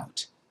figure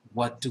out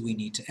what do we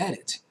need to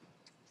edit.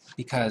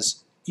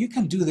 Because you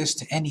can do this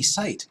to any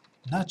site,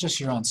 not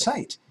just your own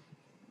site.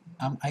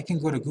 I can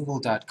go to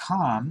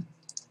google.com,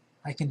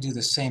 I can do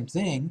the same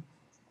thing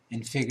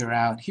and figure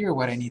out here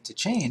what I need to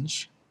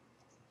change.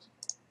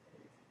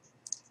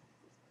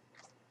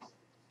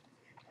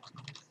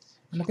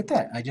 And look at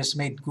that, I just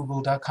made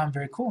google.com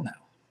very cool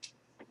now.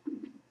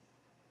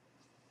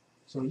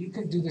 So you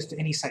can do this to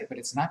any site, but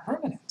it's not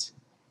permanent,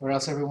 or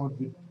else everyone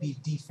would be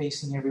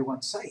defacing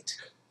everyone's site.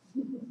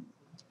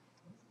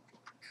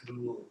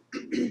 Cool.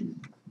 Putting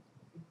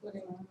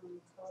on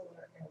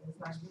color and it's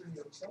not giving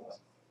you a choice.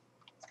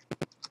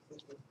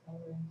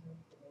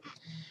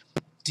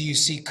 Do you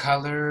see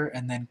color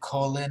and then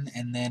colon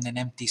and then an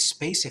empty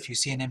space? If you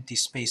see an empty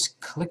space,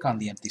 click on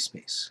the empty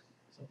space.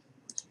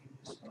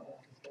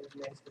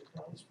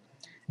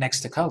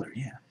 Next to color,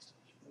 yeah.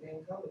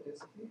 And color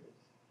disappears.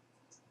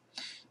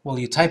 Well,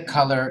 you type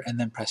color and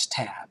then press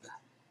tab.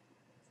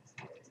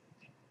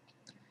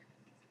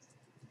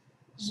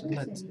 So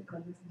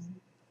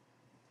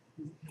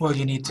well,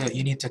 you need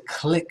to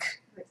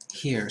click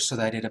here so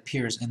that it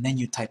appears, and then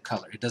you type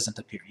color. It doesn't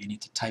appear. You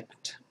need to type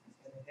it.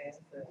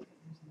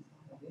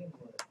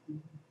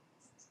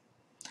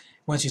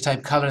 Once you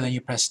type color, then you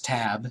press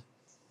tab,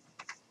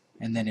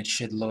 and then it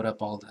should load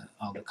up all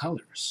the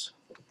colors.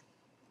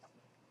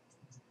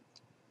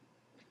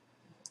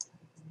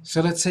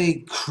 So let's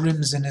say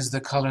crimson is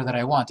the color that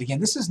I want. Again,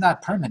 this is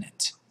not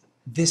permanent.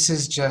 This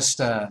is just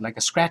like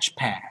a scratch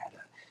pad,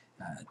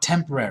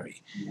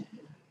 temporary.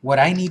 What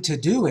I need to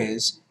do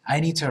is I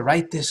need to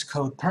write this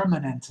code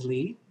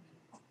permanently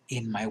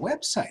in my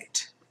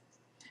website.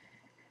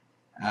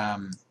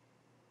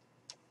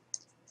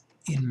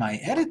 In my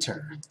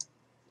editor.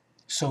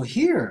 So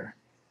here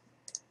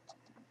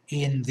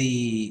in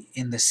the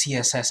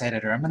CSS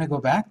editor, I'm going to go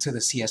back to the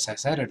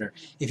CSS editor.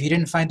 If you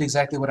didn't find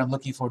exactly what I'm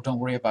looking for, don't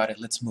worry about it.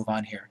 Let's move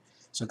on here.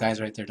 So guys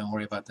right there, don't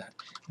worry about that.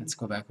 Let's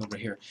go back over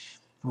here.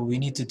 What we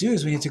need to do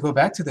is we need to go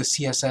back to the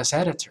CSS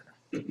editor.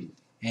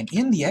 And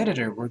in the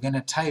editor, we're going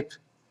to type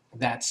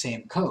that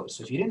same code.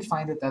 So if you didn't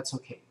find it, that's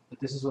okay. But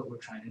this is what we're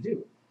trying to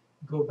do.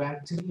 Go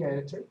back to the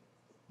editor,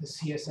 the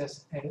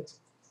CSS edit.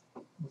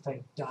 We'll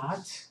type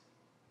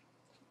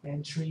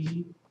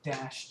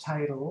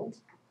 .entry-title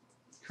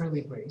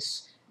curly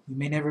brace. You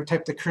may never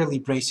type the curly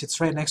brace. It's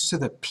right next to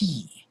the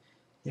P.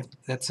 If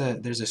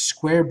there's a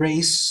square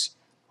brace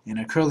and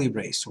a curly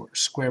brace, or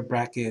square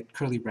bracket,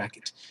 curly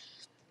bracket.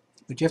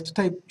 But you have to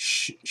type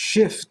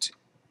shift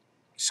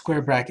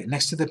square bracket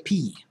next to the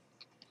P.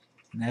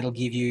 And that'll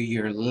give you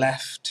your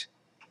left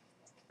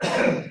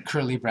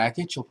curly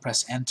bracket, you'll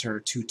press enter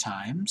 2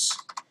 times,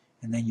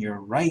 and then your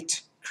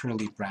right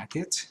curly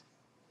bracket.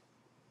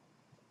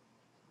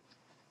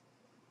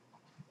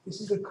 This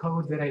is the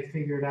code that I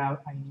figured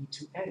out I need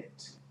to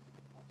edit.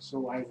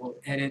 So I will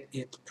edit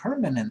it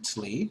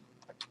permanently.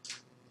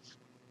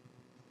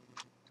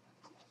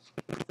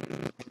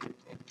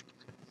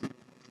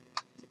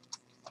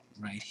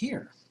 Right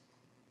here.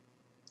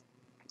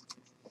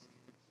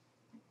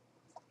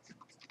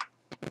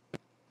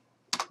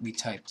 We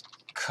typed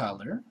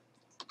color,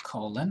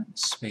 colon,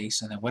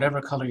 space, and then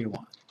whatever color you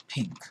want.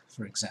 Pink,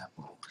 for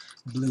example.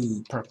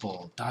 Blue,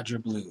 purple, Dodger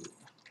blue,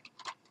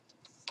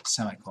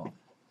 semicolon.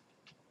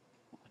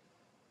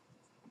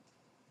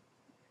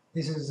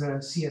 This is a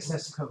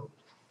CSS code.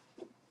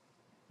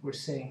 We're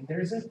saying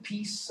there's a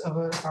piece of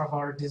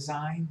our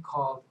design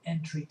called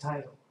entry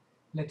title.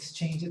 Let's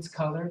change its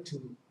color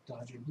to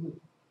Dodger blue.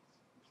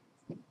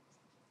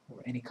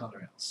 Or any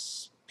color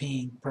else.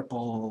 Pink,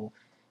 purple,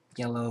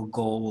 yellow,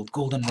 gold,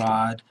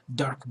 goldenrod,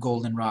 dark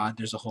goldenrod.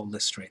 There's a whole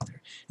list right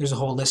there. There's a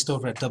whole list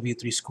over at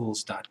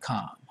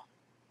w3schools.com.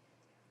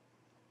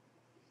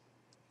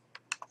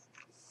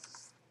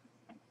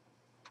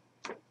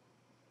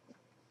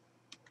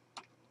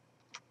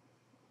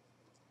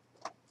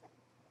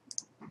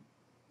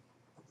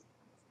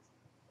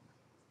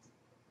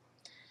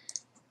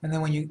 And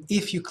then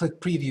if you click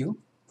preview,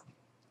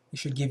 it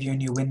should give you a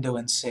new window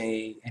and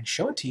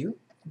show it to you.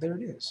 There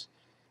it is.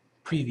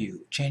 Preview.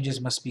 Changes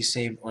must be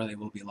saved or they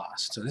will be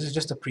lost. So this is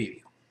just a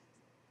preview.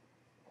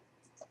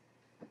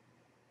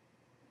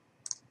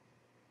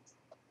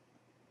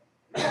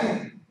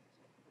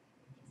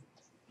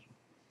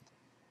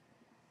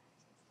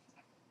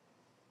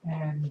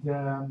 And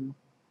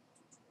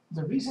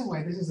the reason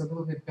why this is a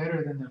little bit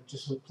better than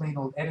just a plain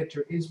old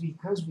editor is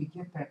because we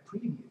get that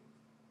preview.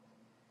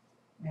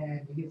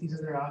 And we get these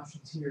other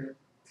options here,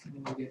 and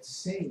then we get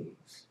save.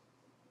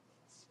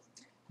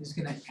 It's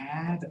going to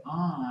add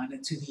on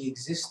to the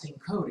existing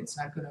code. It's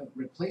not going to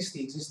replace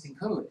the existing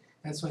code.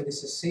 That's why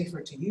this is safer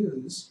to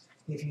use.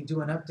 If you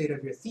do an update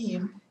of your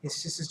theme,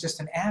 this is just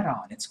an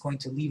add-on. It's going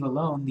to leave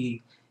alone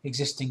the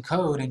existing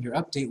code, and your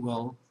update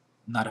will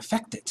not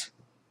affect it.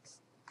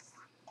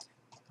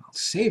 I'll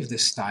save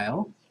this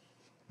style.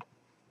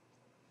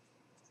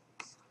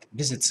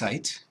 Visit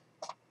site.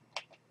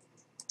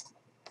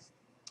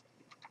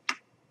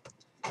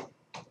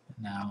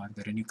 Now I've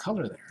got a new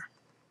color there.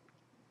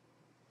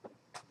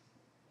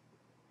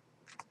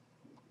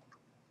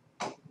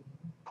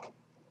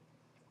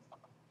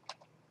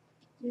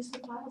 Is the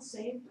file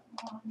saved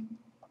on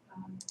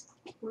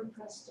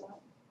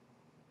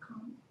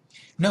WordPress.com?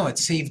 No,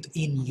 it's saved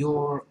in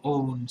your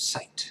own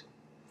site.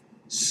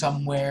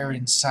 Somewhere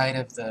inside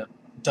of the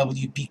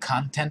WP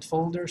content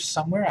folder,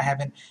 somewhere. I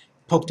haven't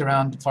poked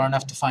around far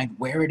enough to find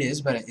where it is,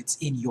 but it's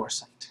in your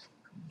site.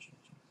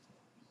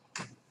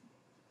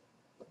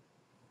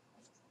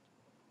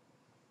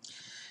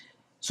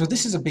 So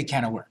this is a big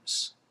can of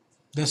worms.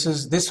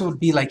 This would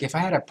be like if I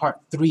had a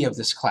part 3 of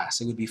this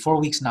class, it would be 4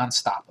 weeks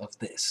nonstop of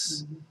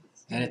this.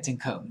 Editing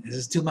code. This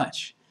is too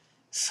much.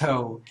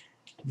 So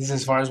this is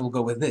as far as we'll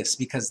go with this,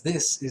 because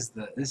this is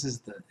the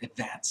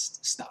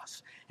advanced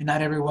stuff. And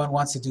not everyone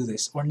wants to do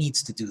this or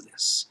needs to do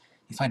this.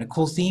 You find a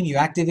cool theme, you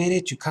activate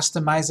it, you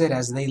customize it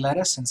as they let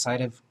us inside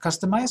of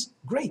customize,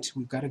 great,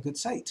 we've got a good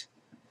site.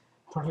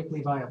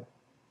 Perfectly viable.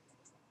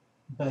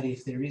 But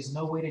if there is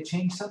no way to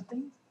change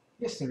something,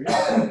 yes there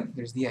is.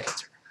 There's the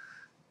editor.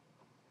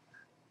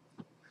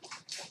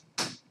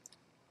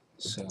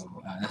 So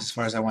as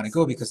far as I want to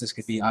go, because this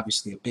could be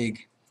obviously a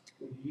big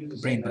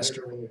brain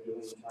buster.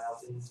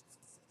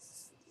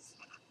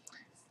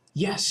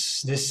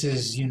 Yes, this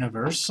is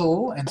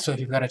universal, and so if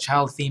you've got a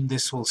child theme,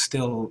 this will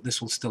still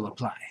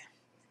apply.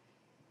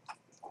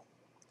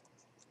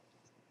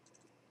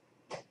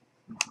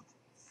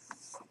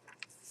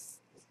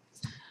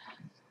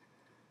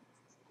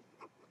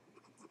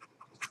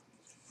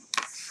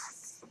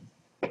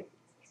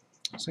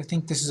 So I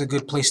think this is a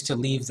good place to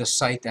leave the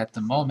site at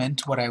the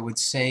moment. What I would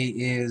say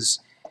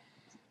is,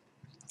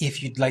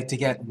 if you'd like to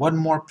get one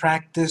more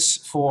practice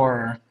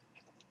for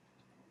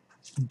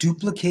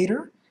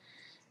duplicator,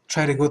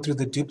 try to go through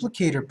the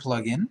duplicator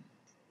plugin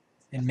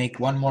and make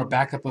one more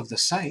backup of the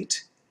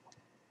site.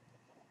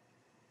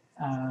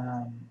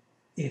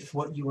 If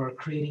what you are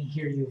creating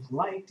here you've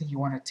liked and you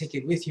want to take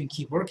it with you and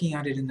keep working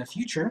on it in the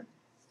future,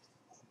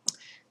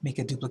 make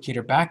a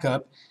duplicator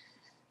backup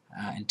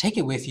and take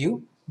it with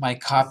you. My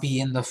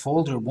copy in the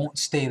folder won't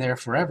stay there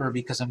forever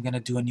because I'm going to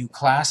do a new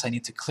class. I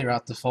need to clear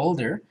out the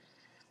folder,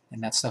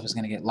 and that stuff is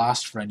going to get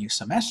lost for a new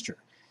semester.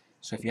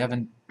 So if you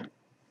haven't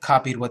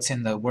copied what's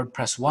in the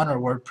WordPress 1 or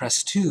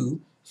WordPress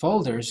 2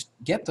 folders,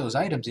 get those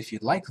items if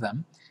you'd like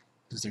them,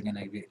 because they're going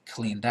to get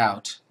cleaned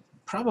out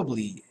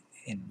probably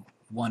in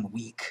 1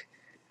 week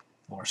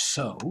or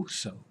so.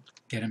 So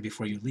get them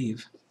before you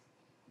leave.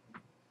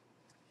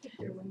 If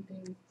there one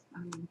thing,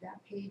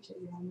 that page that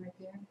you're on right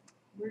there,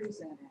 where is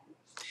that at?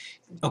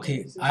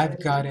 Okay,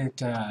 I've got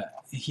it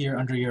here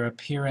under your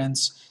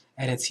appearance,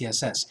 Edit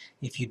CSS.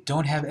 If you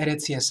don't have Edit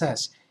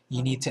CSS,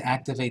 you need to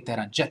activate that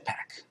on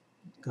Jetpack.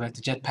 Go back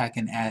to Jetpack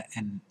and add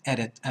and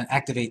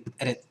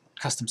edit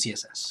custom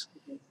CSS.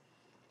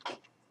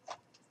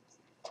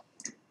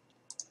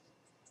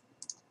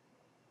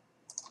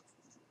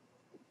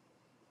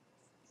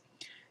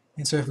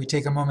 And so if we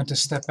take a moment to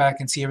step back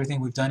and see everything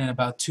we've done in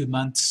about 2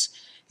 months,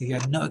 if you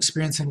have no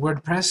experience in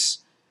WordPress,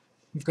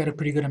 we've got a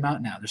pretty good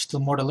amount now. There's still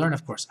more to learn,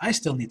 of course. I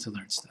still need to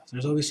learn stuff.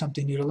 There's always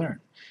something new to learn.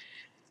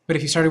 But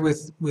if you started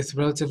with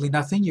relatively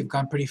nothing, you've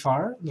gone pretty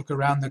far. Look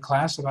around the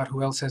class about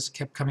who else has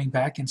kept coming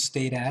back and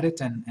stayed at it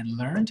and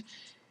learned,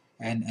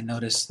 and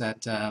notice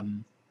that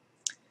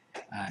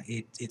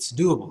it's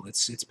doable.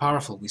 It's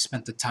powerful. We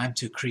spent the time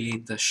to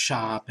create the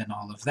shop and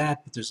all of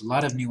that, but there's a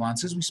lot of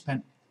nuances. We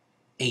spent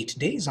 8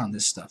 days on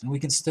this stuff, and we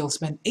can still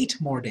spend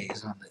 8 more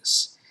days on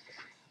this.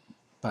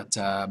 But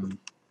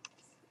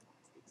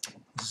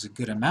this is a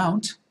good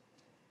amount.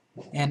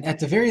 And at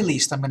the very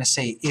least, I'm going to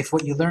say, if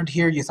what you learned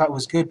here you thought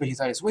was good, but you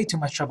thought it's way too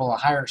much trouble, I'll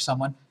hire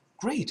someone.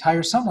 Great,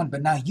 hire someone,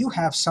 but now you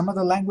have some of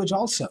the language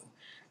also.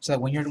 So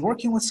that when you're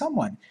working with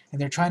someone and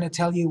they're trying to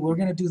tell you, we're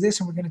going to do this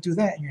and we're going to do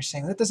that, and you're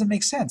saying, that doesn't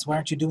make sense. Why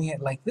aren't you doing it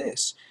like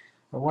this?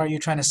 Or why are you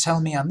trying to sell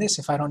me on this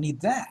if I don't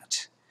need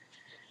that?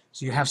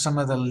 So you have some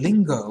of the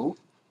lingo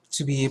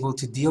to be able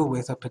to deal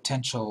with a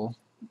potential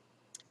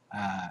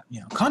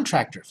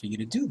contractor for you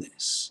to do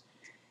this.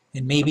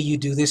 And maybe you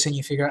do this and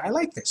you figure out, I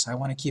like this. I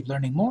want to keep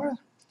learning more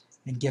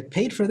and get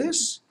paid for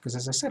this. Because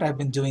as I said, I've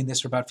been doing this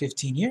for about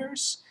 15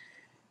 years.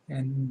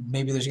 And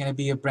maybe there's going to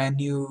be a brand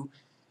new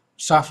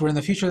software in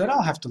the future that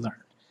I'll have to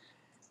learn.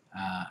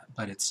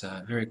 But it's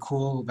a very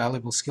cool,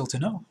 valuable skill to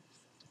know.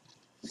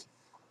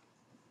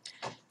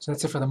 So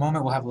that's it for the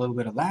moment. We'll have a little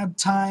bit of lab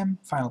time,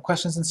 final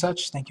questions and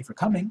such. Thank you for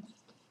coming.